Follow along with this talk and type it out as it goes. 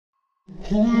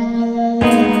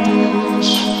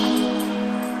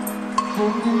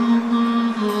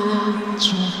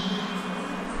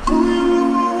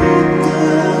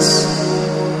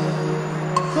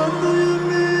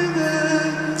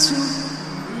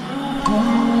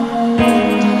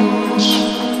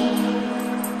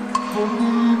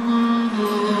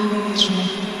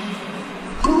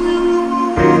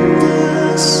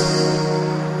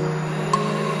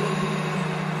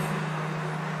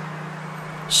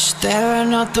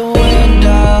Staring out the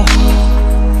window,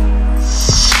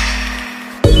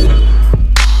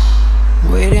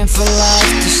 waiting for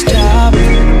life to stop.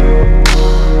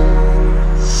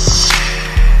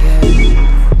 Yeah.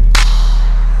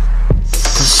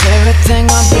 'Cause everything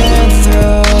I've been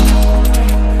through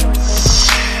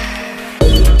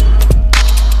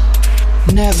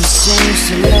never seems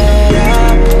to let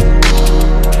up.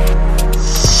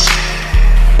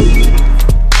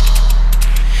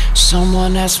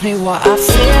 Someone asked me why I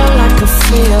feel like I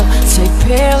feel. Take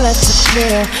pill after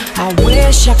pill. I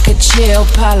wish I could chill,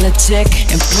 politic,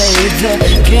 and play the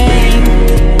game.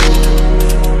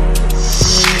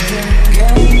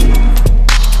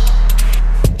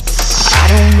 I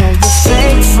don't know the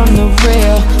fake from the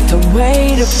real, the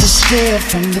weight of the steel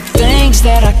from the things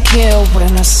that I kill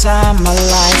when I sign my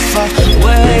life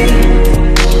away.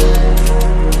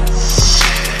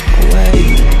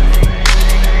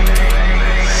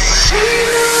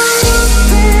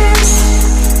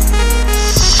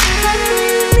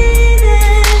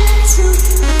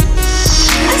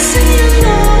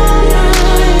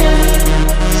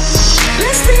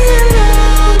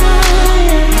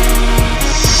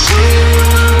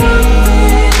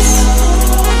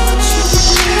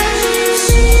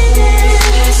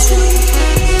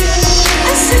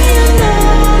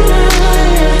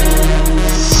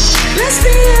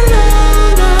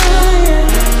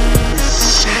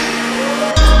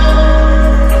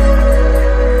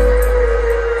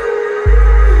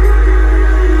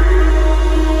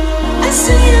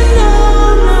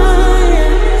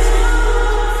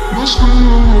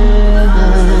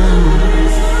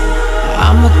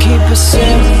 I'ma keep it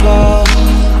simple.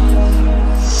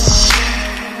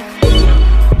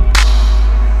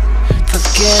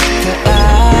 Forget the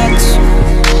odds.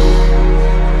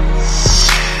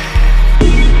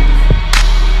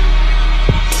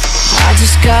 I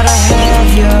just gotta have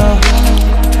you.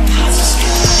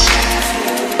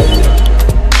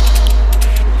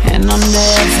 And I'll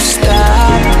never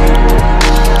stop.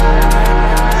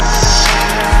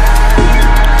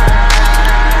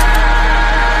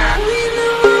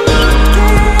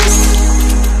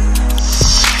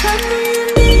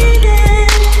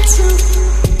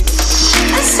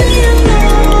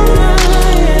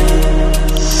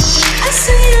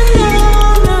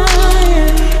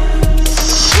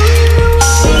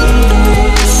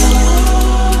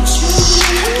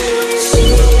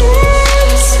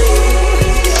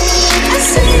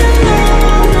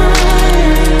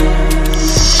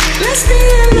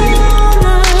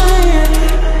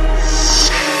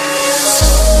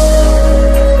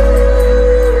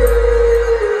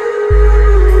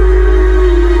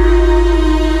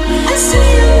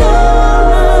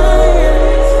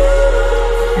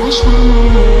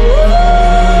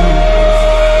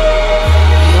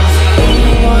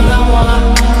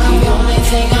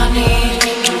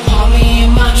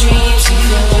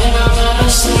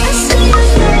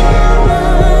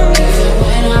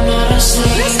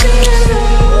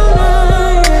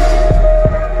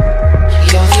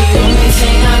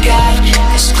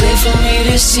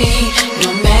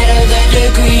 No matter the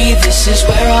degree, this is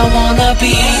where I wanna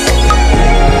be.